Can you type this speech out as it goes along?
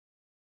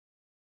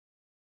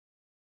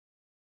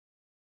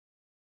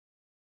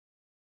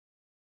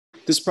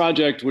This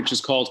project, which is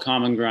called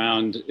Common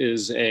Ground,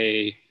 is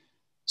a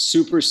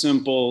super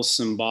simple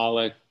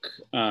symbolic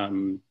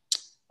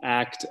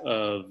act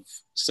of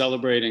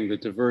celebrating the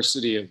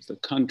diversity of the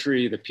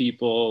country, the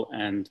people,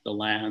 and the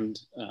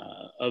land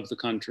of the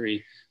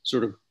country,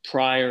 sort of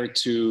prior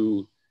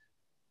to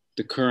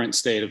the current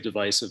state of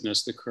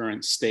divisiveness, the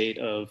current state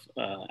of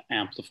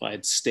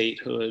amplified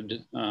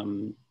statehood,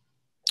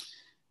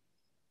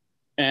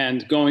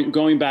 and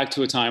going back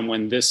to a time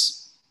when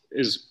this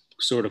is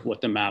sort of what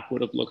the map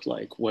would have looked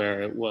like,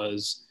 where it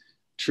was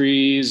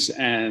trees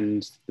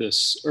and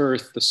this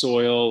earth, the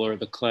soil or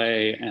the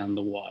clay and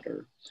the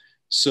water.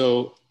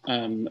 So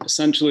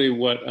essentially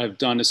what I've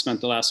done is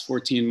spent the last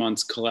 14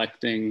 months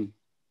collecting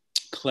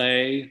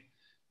clay,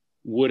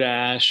 wood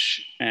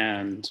ash,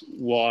 and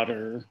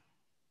water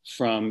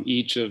from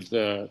each of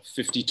the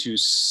 52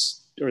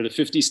 or the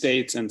 50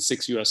 states and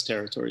 6 US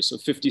territories. So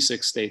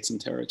 56 states and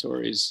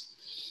territories.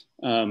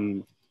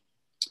 And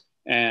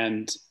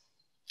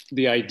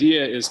the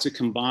idea is to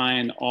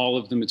combine all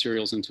of the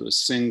materials into a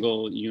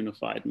single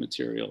unified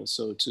material.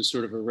 So to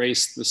sort of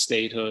erase the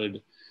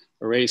statehood,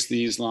 erase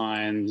these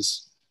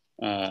lines,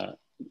 and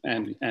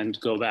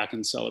go back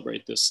and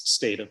celebrate this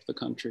state of the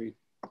country.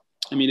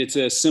 I mean, it's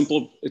a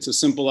simple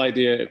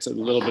idea. It's a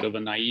little bit of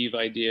a naive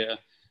idea,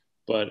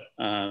 but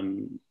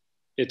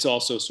it's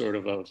also sort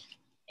of a,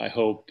 I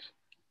hope,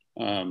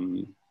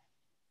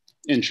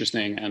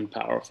 interesting and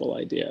powerful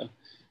idea.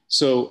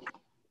 So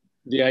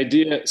the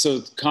idea,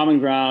 so Common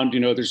Ground, you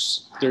know,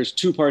 there's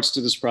 2 parts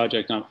to this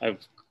project.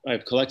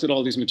 I've collected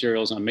all these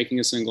materials, I'm making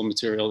a single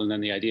material, and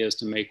then the idea is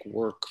to make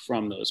work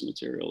from those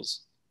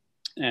materials.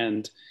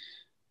 And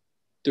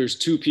there's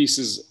 2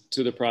 pieces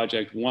to the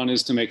project. One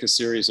is to make a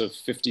series of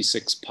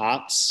 56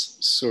 pots,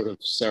 sort of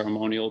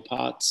ceremonial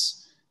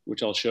pots,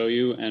 which I'll show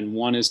you. And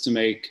one is to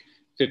make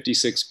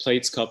 56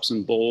 plates, cups,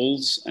 and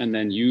bowls, and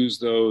then use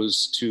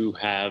those to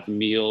have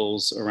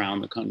meals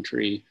around the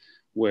country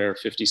where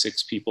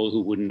 56 people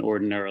who wouldn't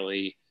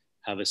ordinarily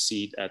have a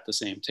seat at the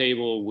same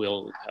table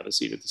will have a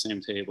seat at the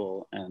same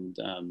table, and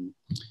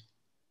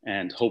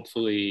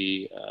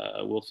hopefully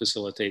will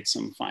facilitate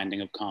some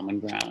finding of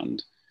common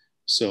ground.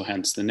 So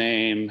hence the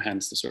name,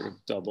 hence the sort of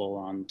double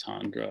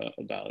entendre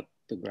about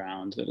the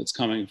ground that it's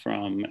coming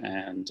from,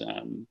 and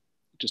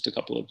just a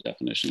couple of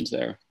definitions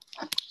there.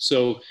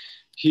 So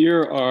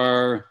here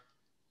are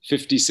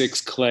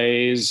 56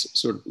 clays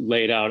sort of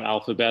laid out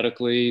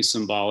alphabetically,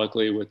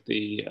 symbolically, with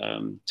the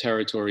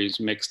territories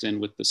mixed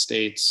in with the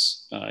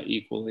states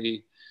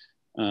equally.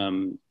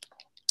 And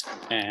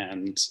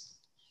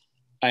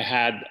I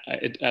had,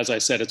 as I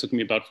said, it took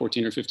me about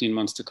 14 or 15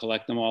 months to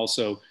collect them all.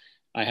 So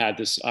I had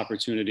this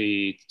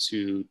opportunity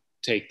to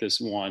take this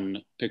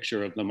one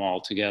picture of them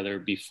all together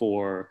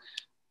before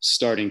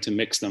starting to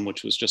mix them,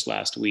 which was just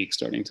last week,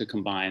 starting to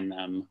combine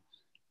them.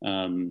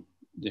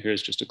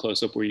 Here's just a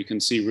close-up where you can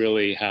see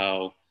really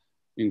how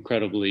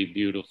incredibly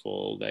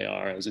beautiful they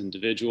are as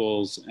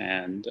individuals,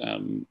 and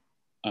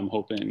I'm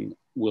hoping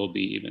will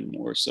be even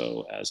more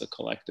so as a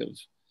collective.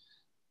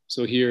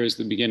 So here is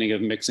the beginning of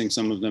mixing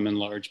some of them in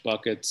large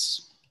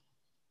buckets,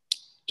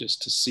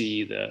 just to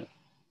see the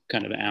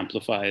kind of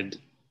amplified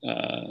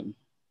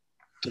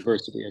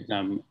diversity of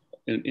them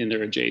in their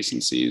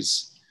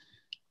adjacencies.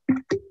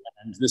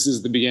 And this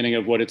is the beginning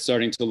of what it's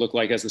starting to look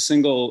like as a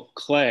single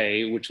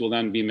clay, which will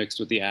then be mixed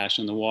with the ash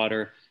and the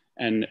water.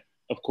 And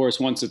of course,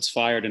 once it's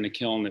fired in a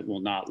kiln, it will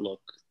not look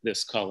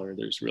this color.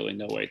 There's really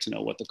no way to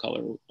know what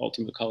the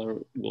ultimate color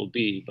will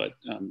be, but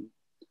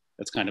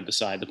that's kind of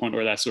beside the point,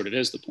 or that sort of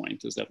is the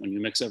point, is that when you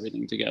mix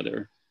everything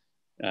together,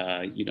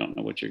 you don't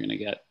know what you're gonna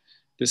get.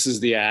 This is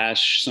the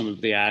ash, some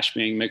of the ash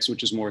being mixed,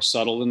 which is more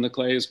subtle than the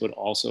clays, but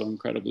also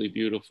incredibly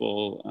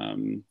beautiful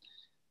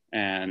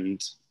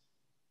and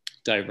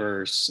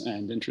diverse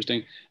and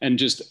interesting. And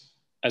just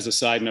as a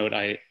side note,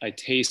 I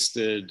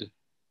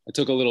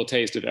took a little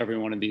taste of every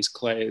one of these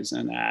clays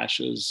and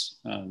ashes,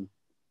 and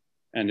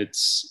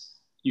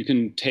you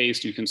can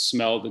taste, you can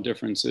smell the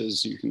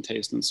differences, you can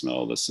taste and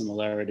smell the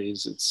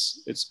similarities.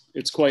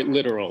 It's quite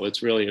literal.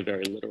 It's really a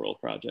very literal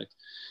project.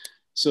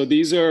 So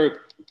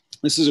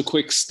this is a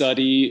quick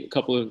study, a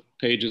couple of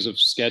pages of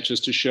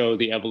sketches to show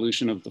the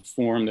evolution of the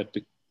form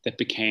that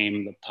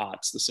became the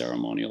pots, the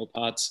ceremonial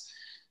pots,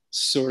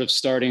 sort of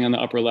starting on the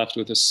upper left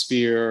with a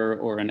sphere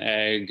or an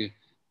egg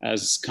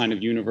as kind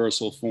of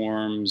universal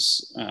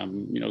forms,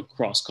 you know,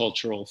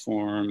 cross-cultural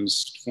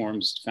forms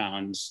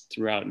found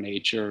throughout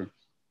nature.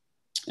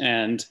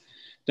 And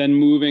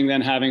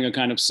then having a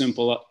kind of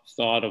simple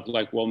thought of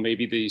like, well,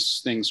 maybe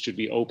these things should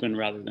be open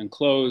rather than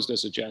closed,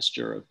 as a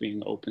gesture of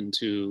being open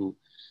to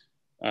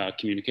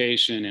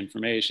communication,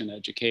 information,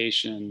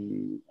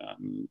 education,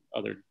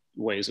 other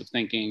ways of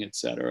thinking,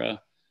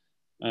 etc.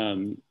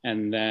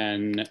 And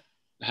then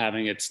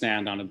having it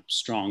stand on a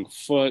strong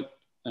foot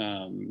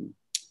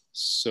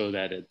so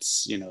that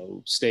it's, you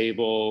know,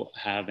 stable,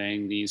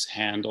 having these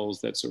handles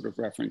that sort of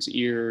reference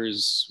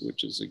ears,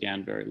 which is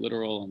again very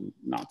literal and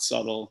not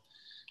subtle.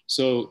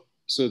 So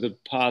the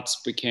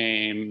pots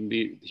became,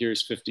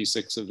 here's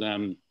 56 of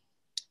them,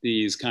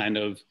 these kind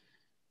of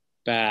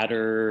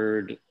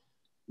battered,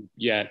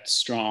 yet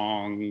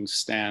strong,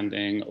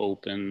 standing,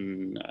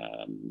 open,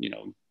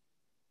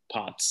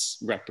 pots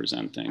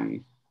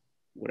representing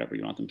whatever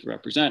you want them to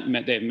represent.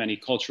 They have many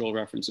cultural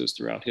references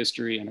throughout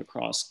history and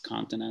across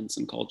continents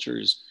and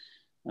cultures.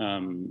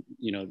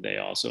 They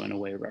also, in a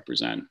way,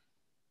 represent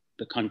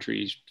the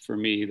country, for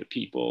me, the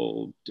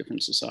people,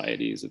 different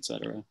societies,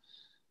 etc.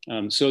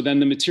 So then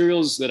the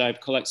materials that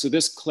I've collected, so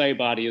this clay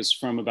body is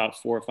from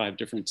about 4 or 5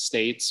 different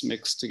states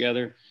mixed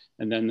together.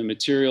 And then the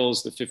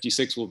materials, the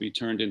 56 will be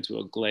turned into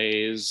a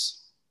glaze,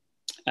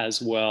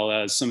 as well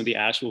as some of the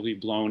ash will be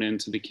blown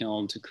into the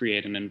kiln to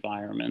create an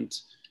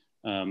environment,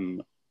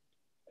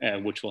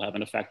 which will have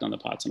an effect on the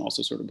pots and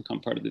also sort of become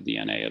part of the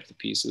DNA of the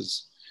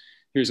pieces.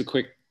 Here's a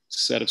quick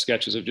set of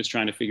sketches of just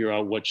trying to figure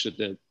out what should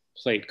the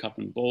plate, cup,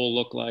 and bowl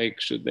look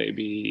like. Should they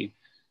be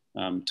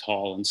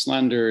tall and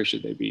slender?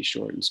 Should they be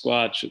short and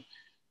squat?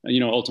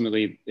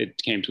 Ultimately,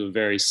 it came to a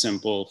very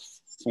simple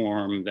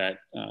form that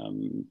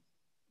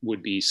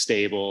would be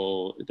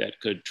stable, that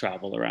could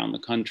travel around the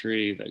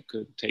country, that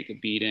could take a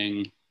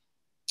beating,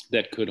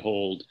 that could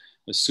hold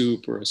a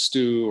soup or a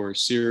stew or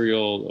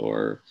cereal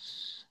or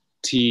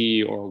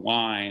tea or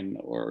wine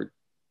or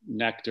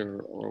nectar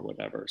or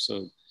whatever.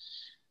 So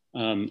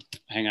hang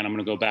on, I'm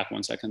gonna go back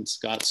 1 second,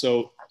 Scott.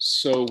 So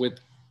with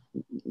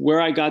where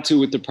I got to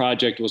with the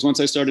project was once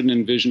I started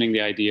envisioning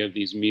the idea of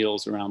these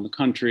meals around the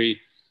country,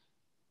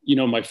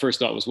 my first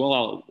thought was,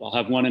 well, I'll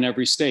have one in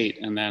every state.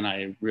 And then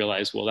I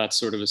realized, well, that's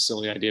sort of a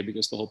silly idea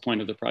because the whole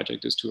point of the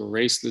project is to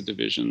erase the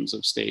divisions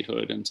of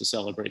statehood and to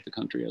celebrate the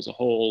country as a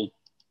whole.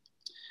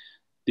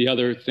 The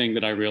other thing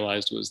that I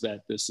realized was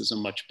that this is a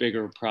much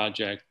bigger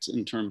project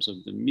in terms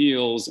of the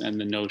meals and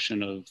the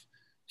notion of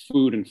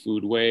food and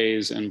food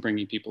ways and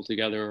bringing people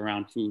together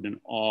around food and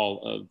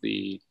all of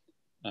the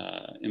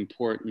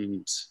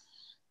important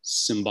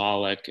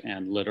symbolic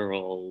and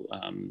literal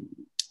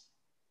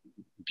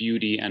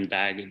beauty and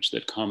baggage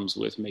that comes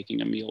with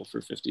making a meal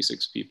for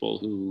 56 people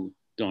who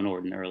don't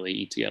ordinarily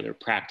eat together,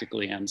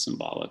 practically and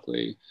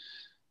symbolically.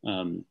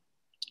 Who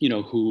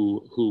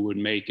would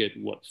make it,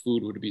 what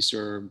food would be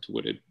served,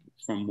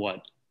 from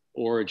what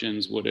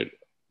origins would it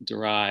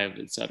derive,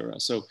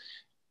 etc. So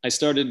I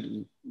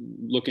started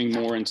looking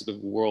more into the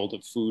world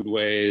of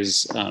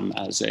foodways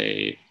as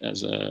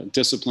a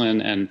discipline,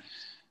 and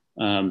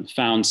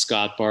found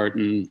Scott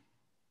Barton,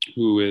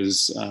 who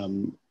is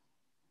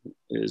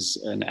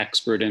an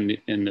expert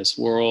in this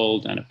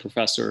world and a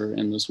professor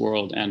in this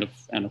world and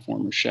a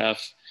former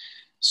chef.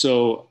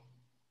 So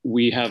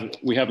we have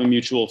a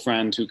mutual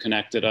friend who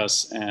connected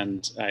us,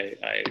 and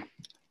I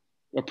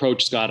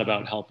approached Scott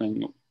about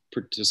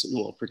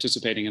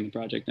participating in the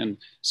project, and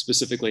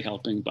specifically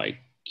helping by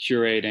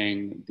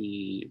curating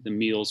the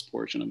meals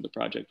portion of the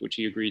project, which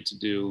he agreed to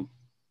do.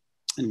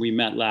 And we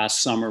met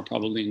last summer,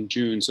 probably in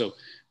June. So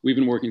we've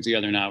been working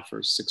together now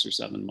for 6 or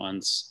 7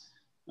 months,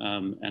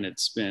 and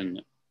it's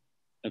been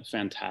a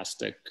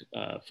fantastic,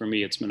 for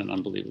me, it's been an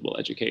unbelievable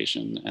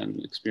education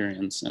and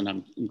experience, and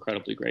I'm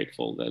incredibly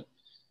grateful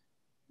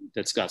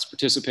that Scott's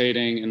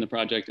participating in the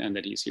project and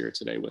that he's here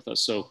today with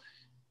us. So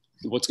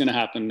what's going to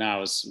happen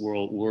now is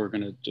we're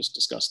going to just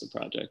discuss the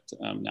project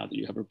now that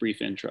you have a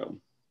brief intro.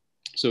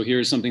 So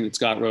here's something that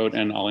Scott wrote,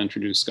 and I'll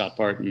introduce Scott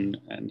Barton,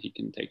 and he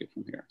can take it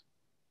from here.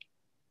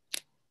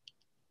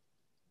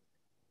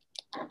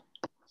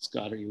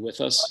 Scott, are you with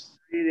us?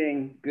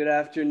 Good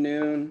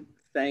afternoon.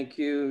 Thank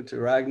you to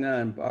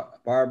Ragna and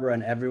Barbara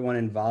and everyone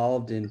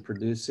involved in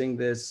producing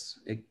this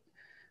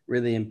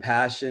really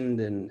impassioned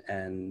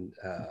and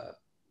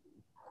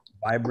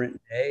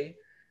vibrant day.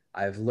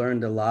 I've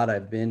learned a lot.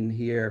 I've been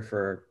here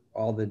for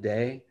all the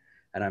day,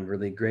 and I'm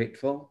really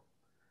grateful.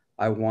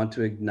 I want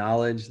to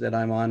acknowledge that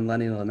I'm on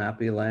Lenni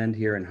Lenape land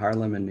here in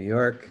Harlem in New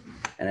York.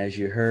 And as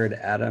you heard,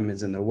 Adam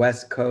is in the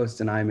West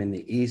Coast and I'm in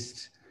the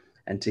East.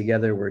 And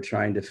together we're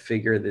trying to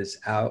figure this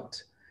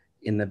out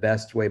in the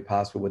best way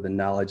possible with the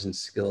knowledge and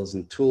skills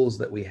and tools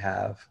that we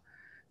have.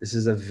 This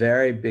is a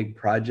very big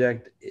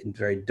project,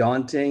 very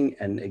daunting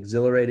and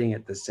exhilarating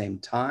at the same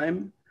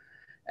time.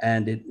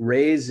 And it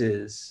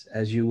raises,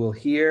 as you will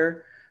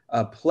hear,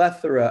 a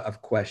plethora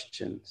of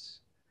questions,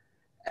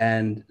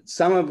 and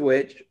some of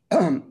which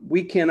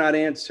we cannot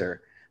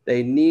answer.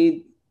 They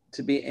need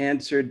to be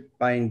answered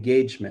by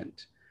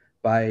engagement,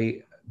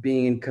 by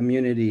being in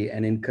community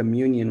and in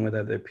communion with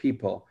other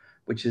people,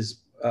 which is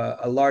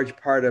a large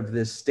part of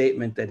this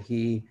statement that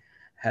he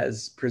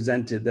has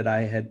presented that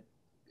I had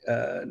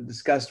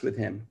discussed with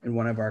him in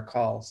one of our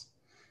calls.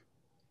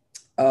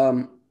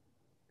 To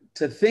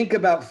think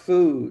about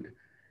food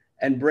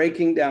and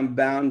breaking down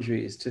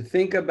boundaries, to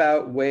think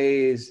about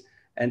ways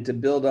and to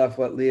build off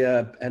what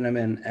Leah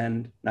Penniman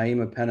and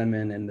Naima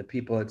Penniman and the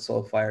people at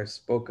Soulfire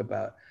spoke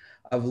about,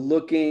 of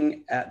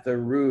looking at the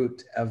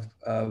root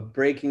of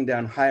breaking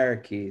down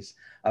hierarchies,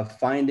 of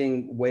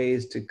finding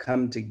ways to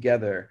come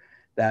together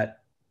that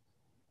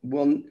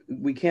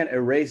we can't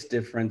erase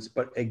difference,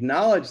 but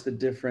acknowledge the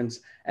difference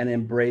and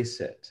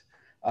embrace it.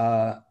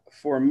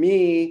 For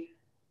me,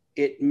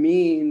 it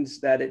means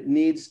that it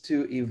needs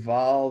to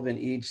evolve in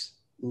each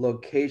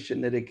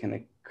location that it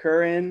can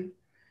occur in.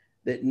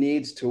 that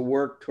needs to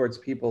work towards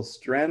people's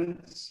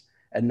strengths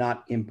and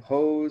not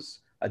impose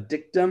a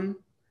dictum.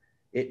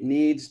 It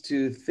needs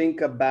to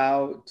think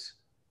about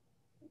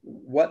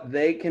what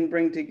they can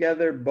bring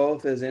together,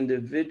 both as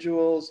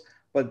individuals,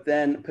 but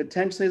then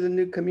potentially as a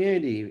new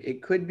community.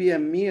 It could be a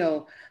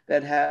meal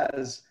that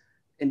has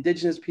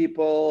indigenous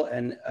people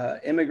and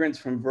immigrants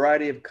from a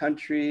variety of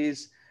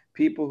countries,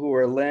 people who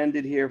are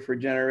landed here for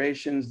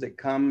generations that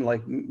come,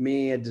 like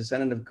me, a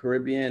descendant of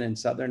Caribbean and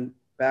Southern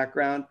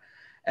background,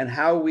 and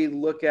how we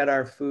look at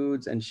our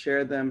foods and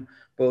share them,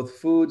 both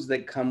foods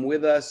that come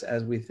with us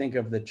as we think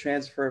of the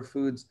transfer of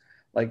foods,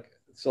 like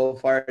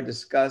Soulfire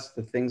discussed,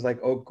 the things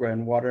like okra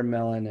and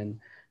watermelon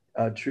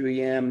and true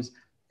yams,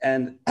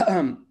 and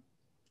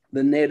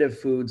the native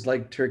foods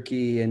like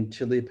turkey and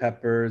chili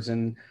peppers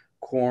and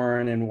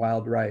corn and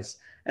wild rice,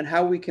 and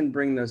how we can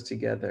bring those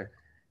together.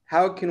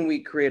 How can we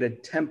create a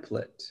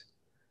template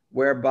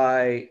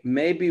whereby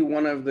maybe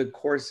one of the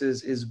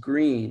courses is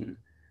green,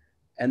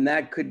 and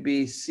that could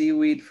be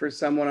seaweed for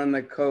someone on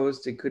the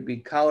coast. It could be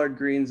collard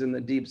greens in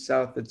the deep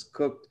south that's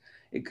cooked.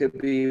 It could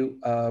be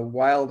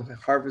wild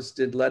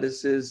harvested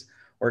lettuces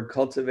or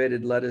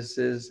cultivated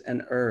lettuces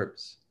and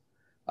herbs.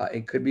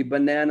 It could be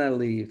banana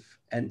leaf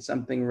and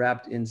something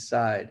wrapped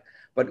inside,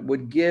 but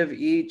would give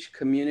each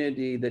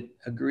community that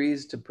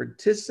agrees to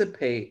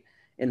participate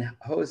in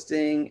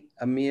hosting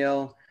a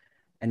meal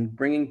and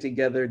bringing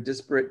together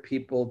disparate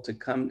people to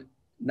come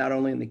not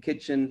only in the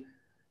kitchen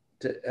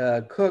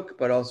to cook,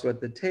 but also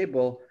at the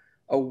table,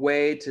 a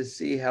way to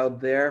see how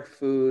their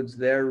foods,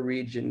 their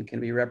region can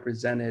be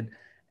represented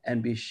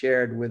and be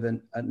shared with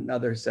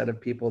another set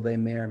of people they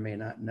may or may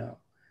not know.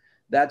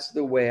 That's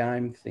the way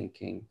I'm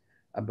thinking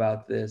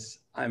about this.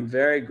 I'm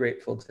very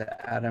grateful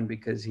to Adam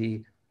because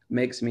he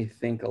makes me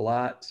think a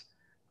lot.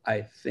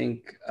 I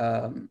think,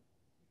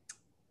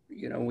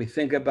 we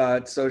think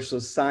about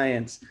social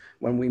science.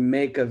 When we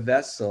make a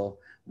vessel,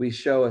 we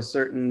show a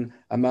certain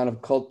amount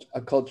of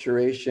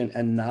acculturation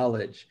and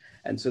knowledge.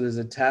 And so there's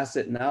a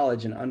tacit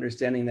knowledge and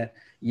understanding that,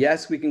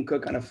 yes, we can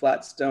cook on a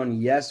flat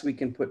stone. Yes, we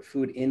can put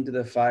food into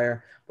the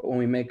fire. But when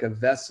we make a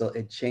vessel,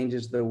 it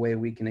changes the way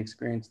we can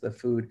experience the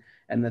food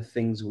and the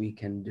things we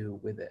can do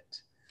with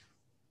it.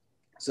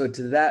 So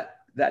to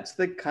that's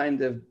the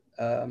kind of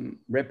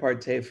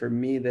repartee for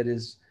me that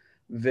is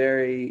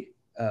very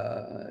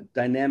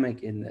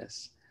dynamic in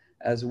this,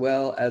 as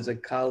well as a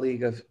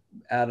colleague of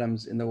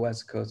Adam's in the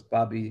West Coast,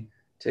 Bobby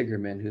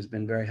Tigerman, who's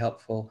been very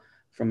helpful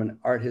from an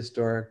art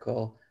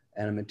historical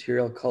and a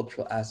material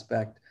cultural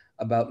aspect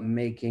about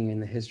making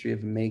and the history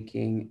of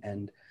making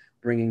and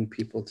bringing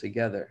people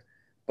together.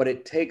 But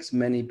it takes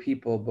many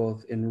people,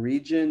 both in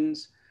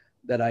regions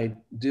that I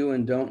do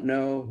and don't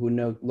know, who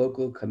know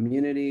local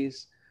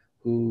communities,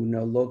 who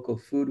know local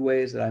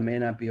foodways that I may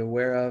not be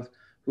aware of,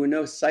 who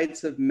know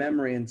sites of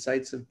memory and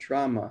sites of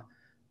trauma.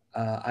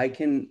 I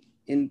can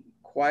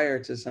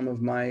inquire to some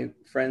of my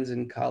friends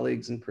and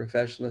colleagues and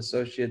professional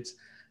associates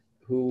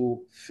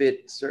who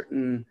fit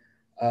certain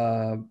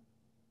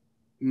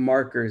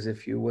markers,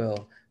 if you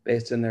will,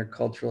 based on their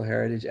cultural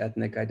heritage,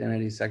 ethnic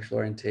identity, sexual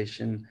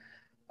orientation,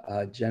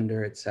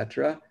 gender,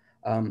 etc.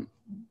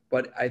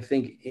 But I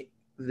think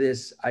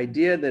this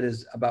idea that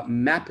is about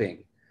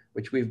mapping,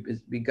 which we've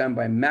begun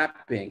by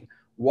mapping,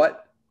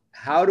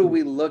 how do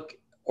we look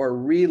or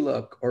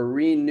relook or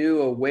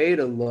renew a way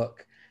to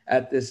look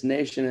at this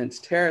nation and its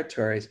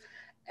territories,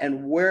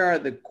 and where are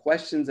the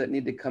questions that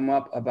need to come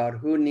up about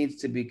who needs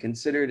to be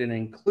considered and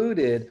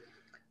included?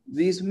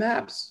 These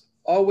maps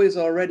always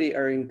already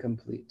are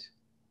incomplete.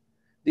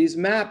 These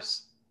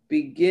maps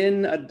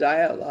begin a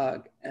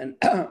dialogue, and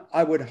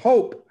I would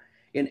hope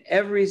in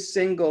every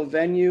single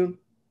venue,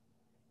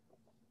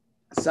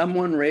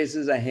 someone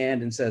raises a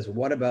hand and says,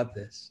 what about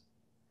this?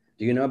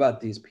 Do you know about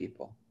these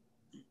people?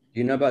 Do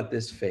you know about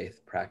this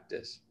faith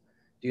practice?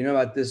 Do you know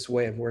about this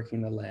way of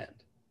working the land?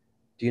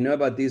 Do you know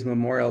about these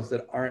memorials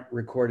that aren't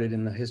recorded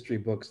in the history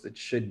books that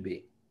should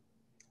be?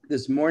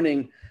 This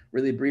morning,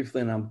 really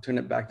briefly, and I'll turn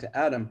it back to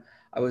Adam,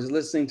 I was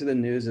listening to the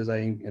news as a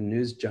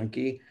news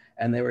junkie,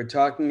 and they were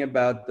talking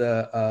about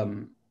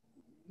the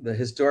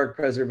Historic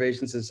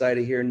Preservation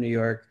Society here in New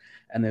York,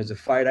 and there's a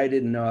fight I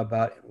didn't know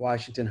about in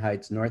Washington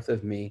Heights, north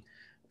of me,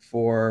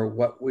 for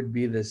what would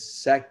be the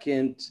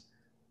second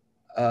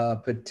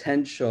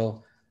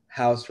potential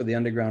house for the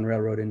Underground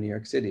Railroad in New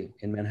York City,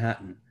 in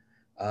Manhattan.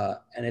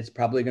 And it's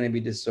probably going to be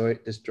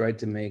destroyed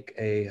to make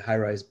a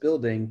high-rise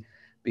building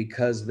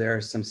because there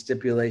are some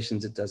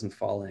stipulations it doesn't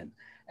fall in.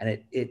 And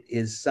it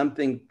is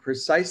something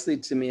precisely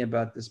to me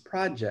about this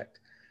project,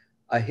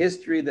 a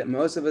history that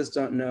most of us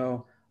don't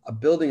know, a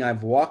building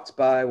I've walked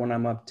by when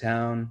I'm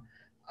uptown.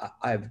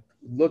 I've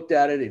looked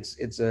at it,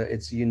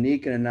 it's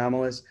unique and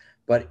anomalous,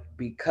 but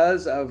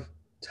because of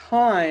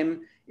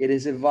time, it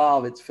has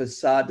evolved. Its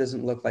facade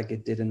doesn't look like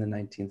it did in the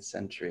 19th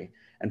century.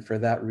 And for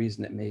that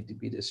reason, it may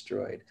be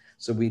destroyed.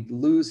 So we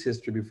lose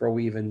history before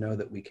we even know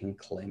that we can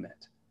claim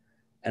it.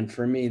 And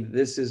for me,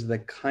 this is the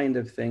kind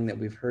of thing that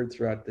we've heard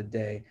throughout the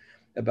day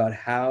about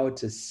how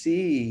to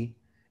see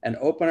and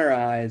open our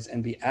eyes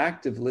and be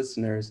active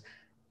listeners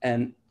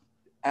and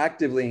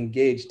actively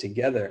engage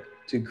together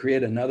to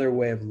create another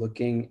way of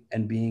looking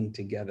and being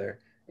together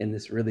in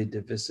this really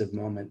divisive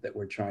moment that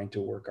we're trying to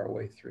work our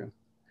way through.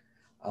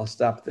 I'll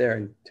stop there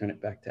and turn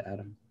it back to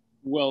Adam.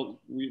 Well,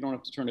 we don't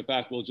have to turn it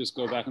back. We'll just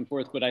go back and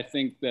forth. But I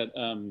think that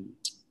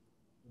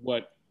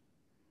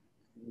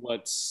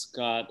what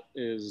Scott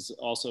is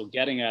also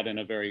getting at in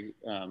a very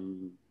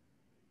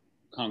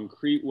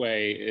concrete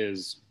way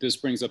is this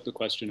brings up the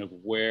question of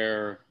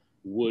where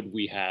would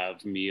we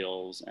have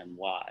meals and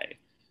why?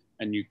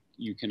 And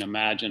you can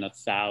imagine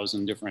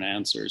 1,000 different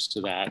answers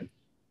to that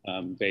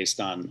based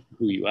on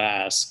who you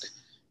ask.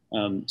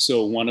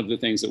 So one of the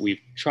things that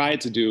we've tried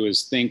to do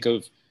is think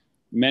of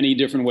many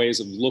different ways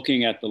of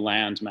looking at the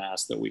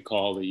landmass that we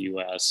call the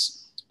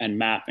US and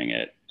mapping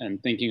it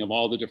and thinking of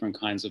all the different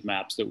kinds of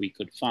maps that we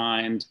could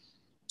find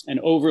and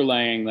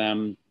overlaying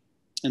them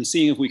and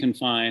seeing if we can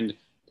find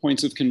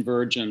points of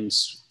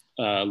convergence,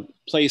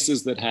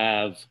 places that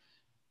have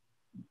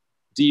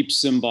deep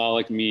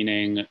symbolic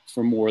meaning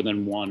for more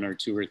than one or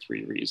two or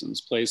three reasons,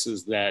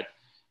 places that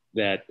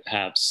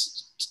have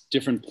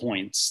different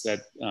points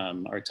that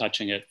are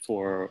touching it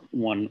for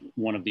one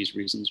of these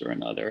reasons or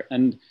another,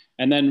 and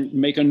then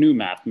make a new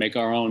map, make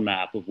our own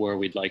map of where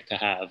we'd like to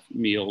have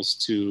meals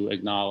to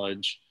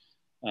acknowledge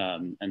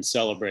and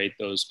celebrate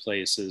those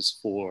places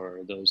for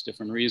those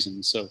different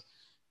reasons. So,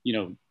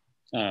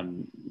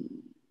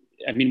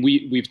 I mean,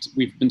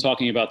 we've been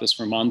talking about this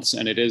for months,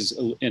 and it is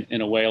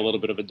in a way a little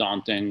bit of a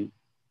daunting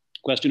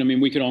question. I mean,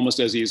 we could almost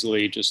as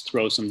easily just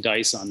throw some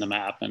dice on the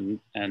map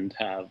and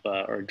have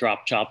or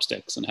drop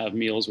chopsticks and have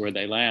meals where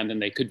they land, and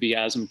they could be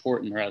as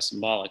important or as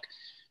symbolic.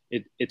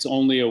 It's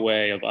only a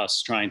way of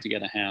us trying to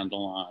get a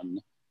handle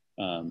on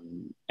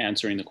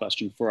answering the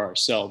question for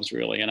ourselves,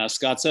 really. And as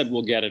Scott said,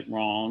 we'll get it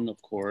wrong,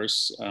 of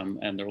course,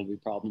 and there will be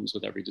problems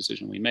with every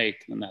decision we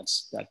make, and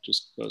that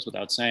just goes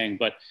without saying.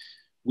 But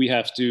we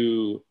have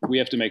to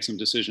make some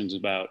decisions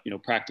about,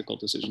 practical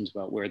decisions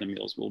about where the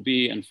meals will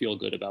be and feel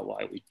good about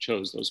why we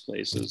chose those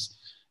places.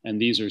 And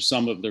these are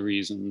some of the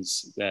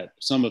reasons that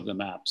some of the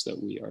maps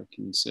that we are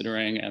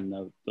considering, and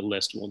the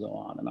list will go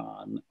on and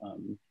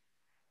on.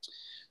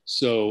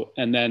 So,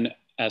 and then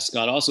as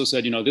Scott also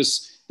said,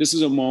 this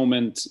is a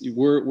moment,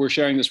 we're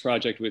sharing this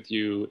project with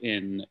you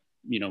in,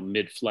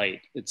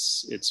 mid-flight.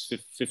 It's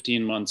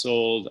 15 months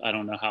old. I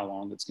don't know how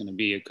long it's going to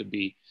be. It could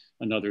be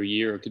another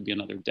year, it could be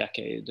another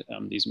decade.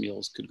 These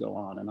meals could go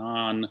on and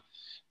on.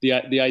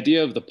 The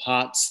idea of the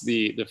pots,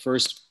 the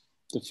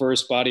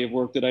first body of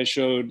work that I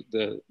showed,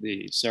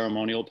 the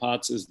ceremonial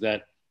pots, is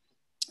that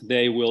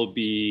they will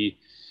be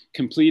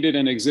completed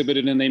and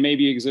exhibited, and they may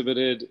be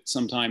exhibited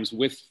sometimes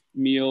with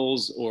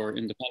meals or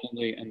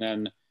independently, and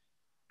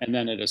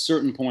then at a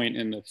certain point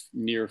in the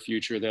near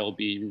future, they'll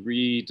be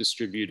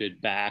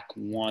redistributed back,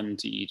 one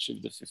to each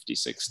of the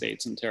 56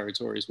 states and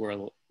territories where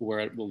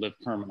it will live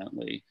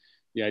permanently.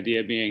 The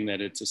idea being that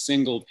it's a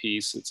single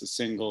piece, it's a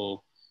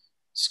single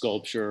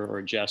sculpture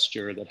or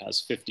gesture that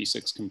has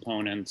 56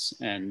 components,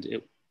 and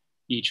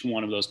each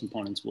one of those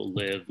components will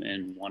live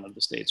in one of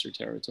the states or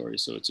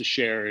territories. So it's a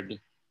shared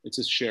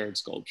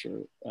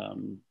sculpture,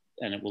 and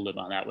it will live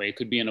on that way. It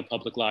could be in a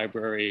public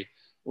library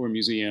or a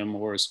museum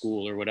or a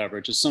school or whatever,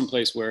 just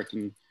someplace where it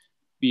can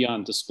be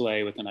on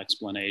display with an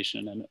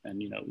explanation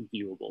and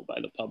viewable by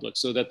the public,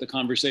 so that the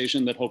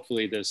conversation that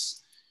hopefully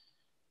this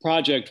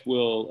project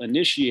will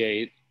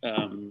initiate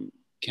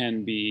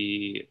can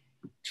be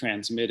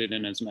transmitted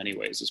in as many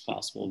ways as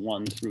possible.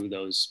 One, through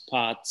those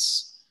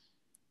pots,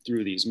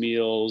 through these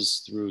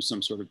meals, through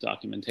some sort of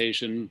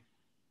documentation.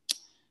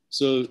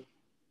 So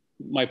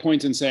my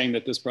point in saying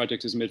that this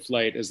project is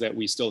mid-flight is that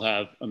we still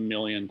have a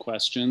million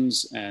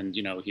questions, and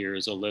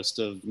here's a list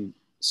of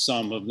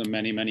some of the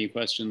many, many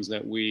questions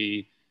that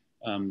we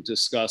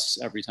discuss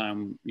every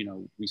time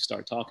we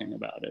start talking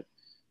about it.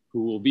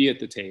 Who will be at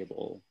the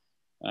table?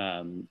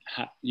 A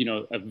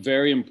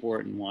very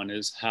important one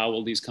is, how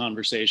will these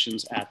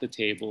conversations at the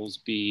tables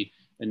be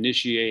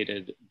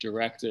initiated,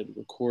 directed,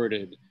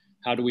 recorded?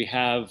 How do we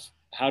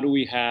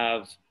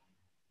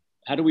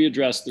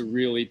address the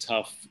really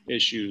tough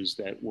issues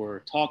that we're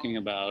talking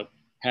about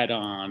head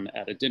on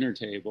at a dinner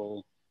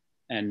table,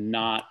 and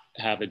not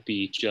have it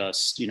be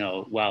just,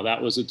 wow,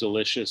 that was a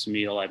delicious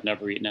meal. I've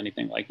never eaten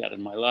anything like that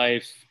in my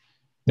life.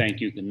 Thank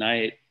you, good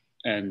night.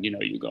 And,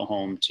 you go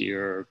home to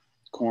your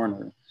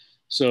corner.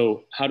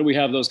 So how do we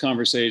have those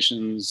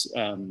conversations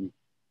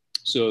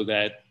so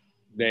that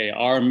they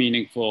are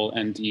meaningful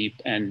and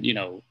deep, and we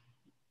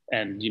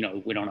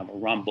don't have a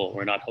rumble.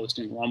 We're not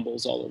hosting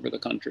rumbles all over the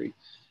country.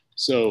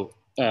 So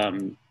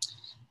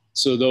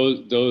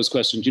those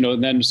questions,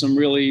 and then some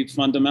really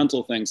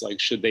fundamental things like,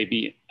 should they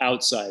be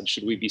outside?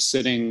 Should we be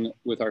sitting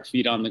with our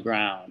feet on the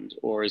ground,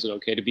 or is it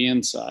okay to be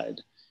inside?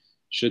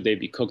 Should they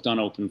be cooked on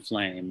open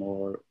flame,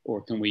 or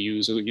can we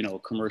use a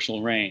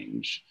commercial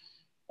range?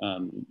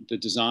 The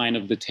design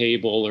of the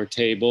table or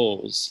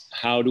tables,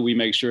 how do we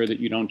make sure that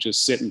you don't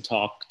just sit and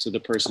talk to the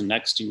person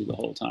next to you the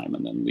whole time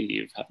and then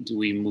leave? How do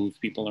we move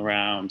people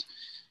around?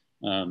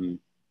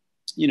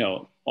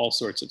 All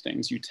sorts of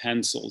things,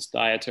 utensils,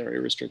 dietary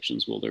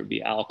restrictions. Will there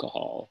be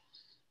alcohol?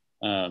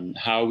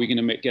 How are we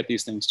going to get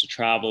these things to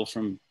travel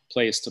from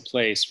place to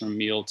place, from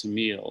meal to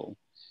meal?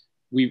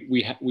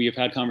 We have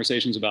had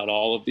conversations about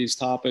all of these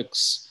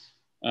topics,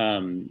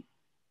 and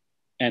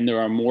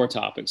there are more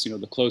topics. You know,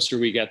 the closer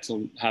we get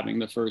to having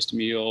the first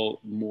meal,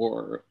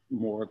 more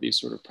of these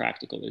sort of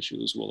practical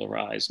issues will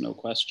arise, no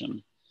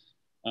question.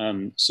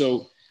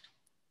 So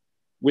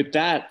with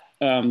that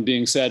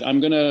being said, I'm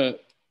gonna,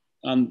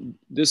 on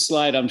this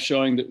slide, I'm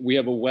showing that we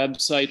have a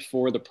website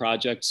for the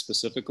project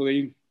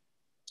specifically.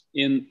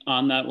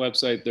 On that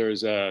website,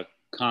 there's a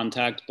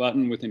contact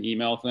button with an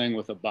email thing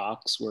with a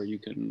box where you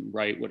can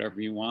write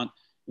whatever you want.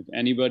 If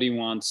anybody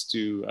wants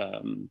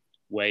to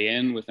weigh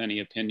in with any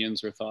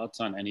opinions or thoughts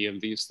on any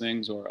of these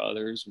things or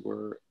others,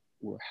 we're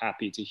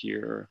happy to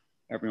hear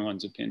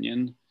everyone's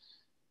opinion.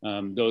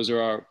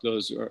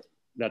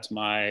 That's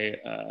my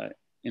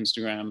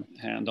Instagram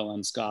handle,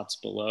 and Scott's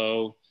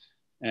below.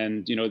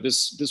 And you know,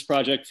 this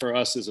project for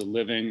us is a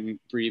living,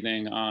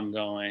 breathing,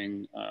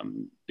 ongoing,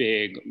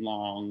 big,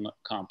 long,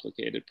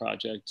 complicated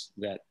project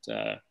that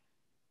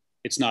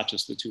it's not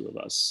just the two of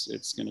us.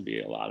 It's going to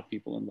be a lot of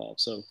people involved.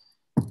 So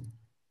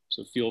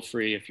feel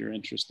free, if you're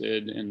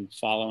interested in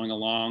following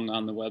along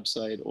on the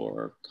website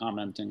or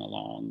commenting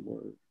along.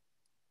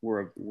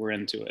 We're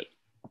into it.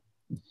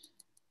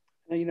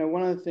 You know,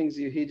 one of the things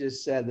he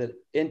just said that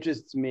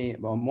interests me,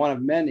 well, one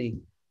of many,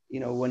 you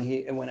know,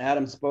 when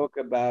Adam spoke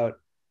about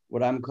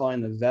what I'm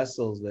calling the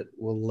vessels that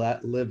will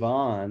live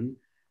on,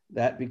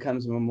 that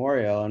becomes a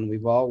memorial. And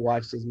we've all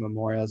watched these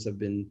memorials have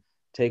been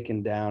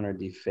taken down or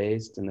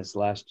defaced in this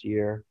last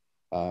year,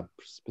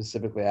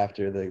 specifically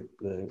after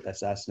the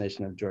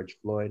assassination of George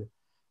Floyd,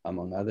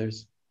 among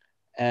others.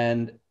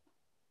 And,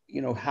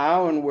 you know,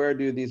 how and where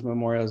do these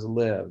memorials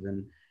live?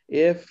 And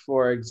if,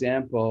 for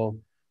example,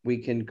 we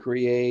can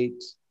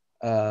create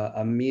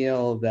a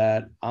meal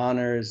that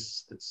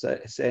honors,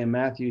 say,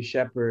 Matthew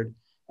Shepard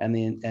and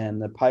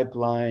the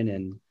pipeline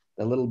and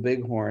the Little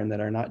Bighorn that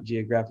are not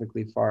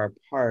geographically far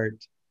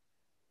apart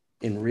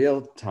in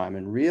real time,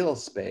 in real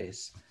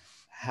space,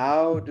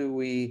 how do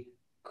we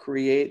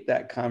create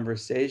that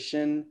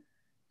conversation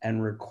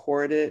and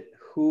record it?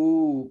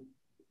 Who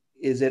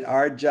is it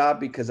our job?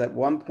 Because at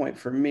one point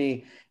for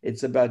me,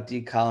 it's about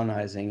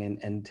decolonizing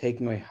and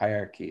taking away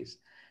hierarchies.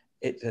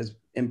 It is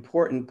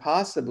important,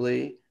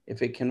 possibly,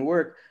 if it can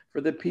work,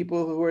 for the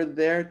people who are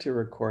there to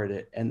record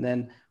it and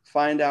then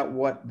find out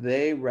what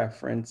they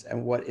reference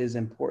and what is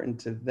important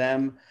to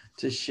them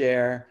to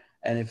share,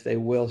 and if they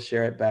will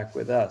share it back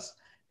with us.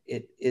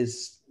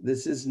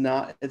 This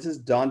is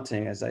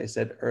daunting, as I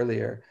said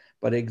earlier,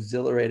 but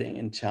exhilarating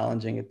and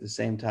challenging at the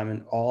same time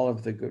in all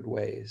of the good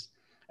ways,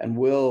 and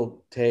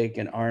will take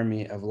an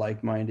army of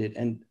like-minded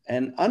and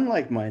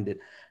unlike-minded.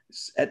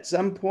 At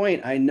some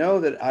point, I know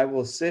that I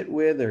will sit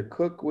with or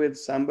cook with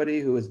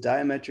somebody who is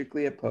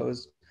diametrically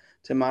opposed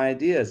to my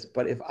ideas.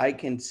 But if I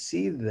can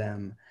see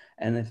them,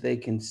 and if they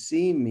can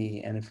see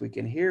me, and if we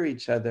can hear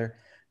each other,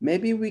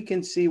 maybe we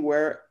can see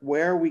where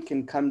we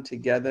can come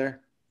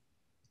together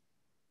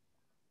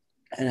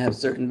and have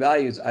certain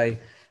values. I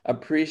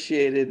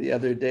appreciated the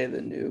other day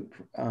the new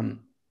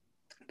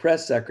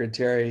press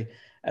secretary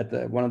at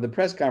one of the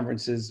press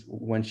conferences,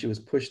 when she was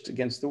pushed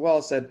against the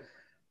wall, said,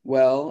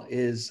 well,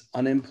 is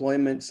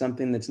unemployment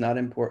something that's not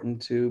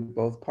important to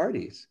both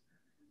parties?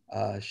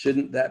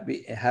 Shouldn't that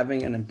be,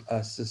 having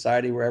a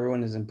society where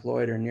everyone is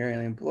employed or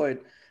nearly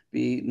employed,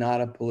 be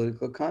not a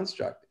political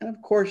construct? And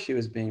of course she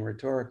was being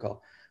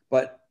rhetorical,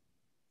 but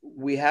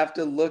we have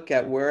to look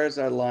at where is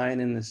our line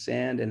in the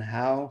sand, and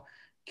how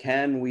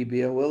can we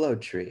be a willow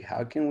tree?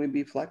 How can we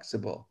be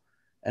flexible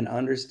and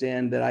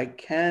understand that I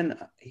can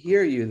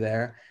hear you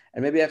there,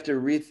 and maybe I have to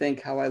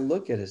rethink how I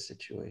look at a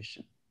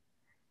situation.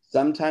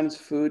 Sometimes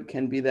food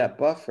can be that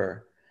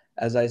buffer.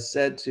 As I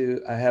said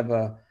I have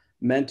a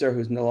mentor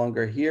who's no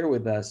longer here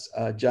with us,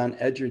 John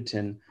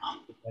Edgerton,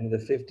 one of the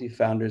 50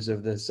 founders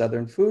of the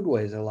Southern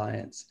Foodways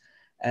Alliance.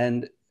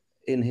 And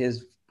in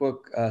his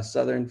book,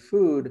 Southern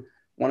Food,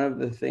 one of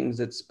the things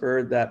that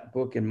spurred that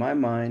book in my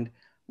mind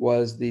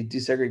was the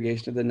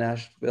desegregation of the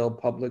Nashville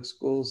public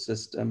school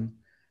system.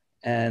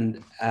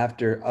 And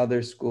after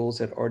other schools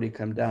had already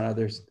come down,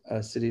 other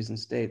cities and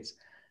states.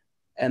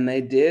 And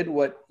they did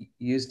what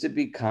used to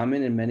be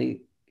common in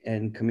many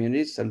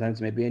communities,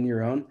 sometimes maybe in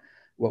your own,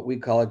 what we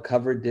call a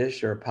covered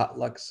dish or a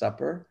potluck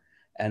supper.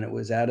 And it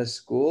was at a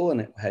school,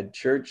 and it had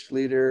church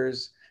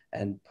leaders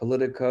and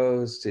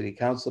politicos, city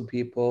council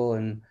people,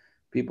 and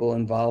people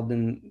involved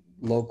in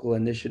local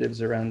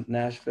initiatives around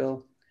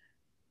Nashville.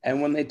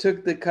 And when they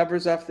took the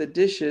covers off the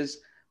dishes,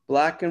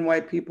 Black and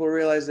white people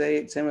realized they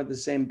ate some of the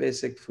same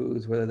basic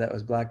foods, whether that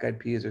was black-eyed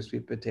peas or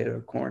sweet potato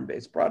or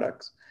corn-based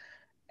products.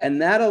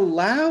 And that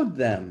allowed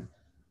them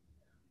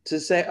to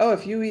say, oh,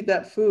 if you eat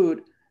that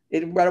food,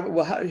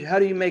 well, how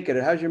do you make it?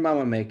 Or how's your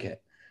mama make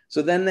it?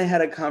 So then they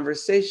had a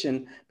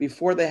conversation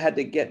before they had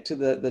to get to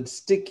the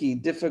sticky,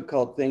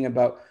 difficult thing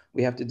about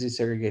we have to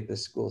desegregate the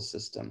school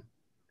system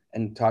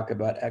and talk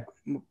about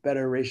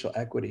better racial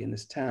equity in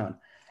this town.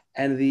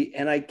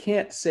 And I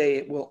can't say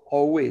it will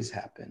always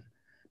happen,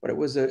 but it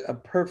was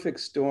a perfect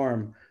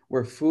storm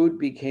where food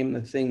became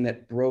the thing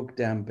that broke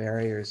down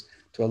barriers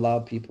to allow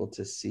people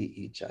to see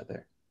each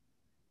other.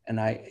 And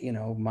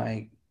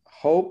my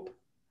hope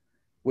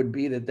would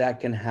be that that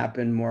can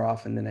happen more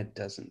often than it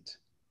doesn't.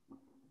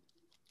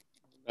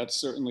 That's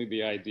certainly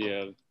the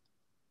idea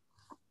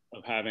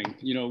of having,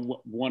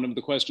 one of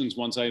the questions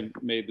once I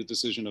made the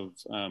decision of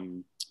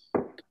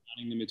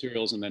combining the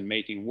materials and then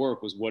making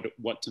work was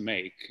what to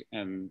make.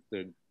 And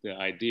the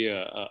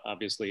idea,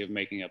 obviously, of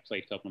making a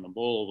plate, cup, and a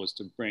bowl was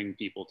to bring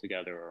people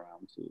together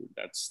around food.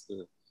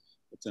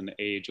 It's an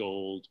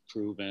age-old,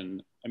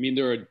 proven. I mean,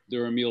 there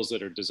are meals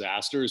that are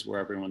disasters where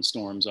everyone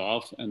storms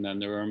off, and then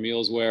there are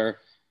meals where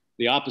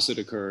the opposite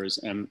occurs.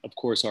 And of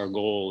course, our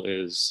goal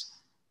is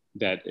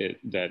that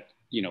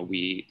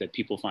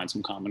people find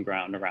some common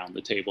ground around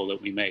the table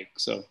that we make.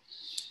 So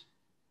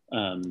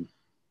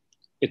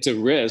it's a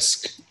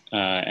risk,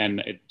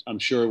 and I'm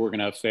sure we're going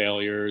to have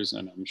failures,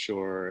 and I'm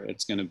sure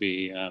it's going to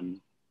be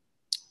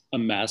a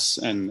mess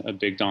and a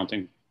big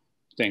daunting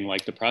thing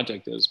like the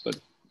project is. But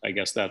I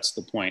guess that's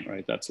the point,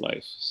 right? That's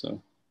life.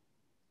 So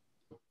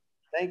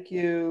thank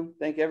you.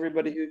 Thank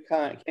everybody who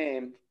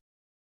came.